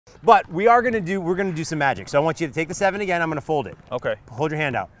But we're gonna do some magic. So I want you to take the 7 again. I'm gonna fold it. Okay. Hold your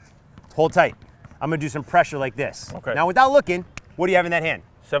hand out. Hold tight. I'm gonna do some pressure like this. Okay. Now without looking, what do you have in that hand?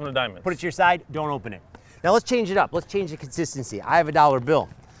 7 of diamonds. Put it to your side, don't open it. Now let's change it up. Let's change the consistency. I have a dollar bill.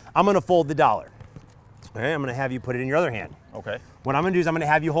 I'm gonna fold the dollar. All right, I'm gonna have you put it in your other hand. Okay. What I'm gonna do is I'm gonna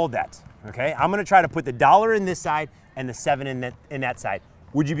have you hold that, okay? I'm gonna try to put the dollar in this side and the 7 in that side.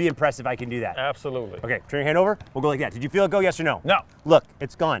 Would you be impressed if I can do that? Absolutely. Okay, turn your hand over. We'll go like that. Did you feel it go, yes or no? No. Look,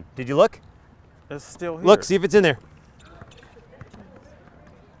 it's gone. Did you look? It's still here. Look, see if it's in there.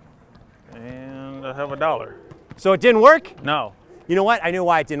 And I have a dollar. So it didn't work? No. You know what? I knew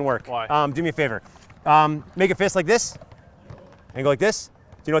why it didn't work. Why? Do me a favor. Make a fist like this and go like this.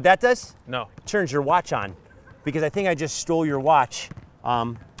 Do you know what that does? No. Turns your watch on, because I think I just stole your watch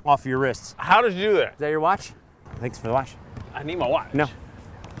off of your wrists. How did you do that? Is that your watch? Thanks for the watch. I need my watch. No.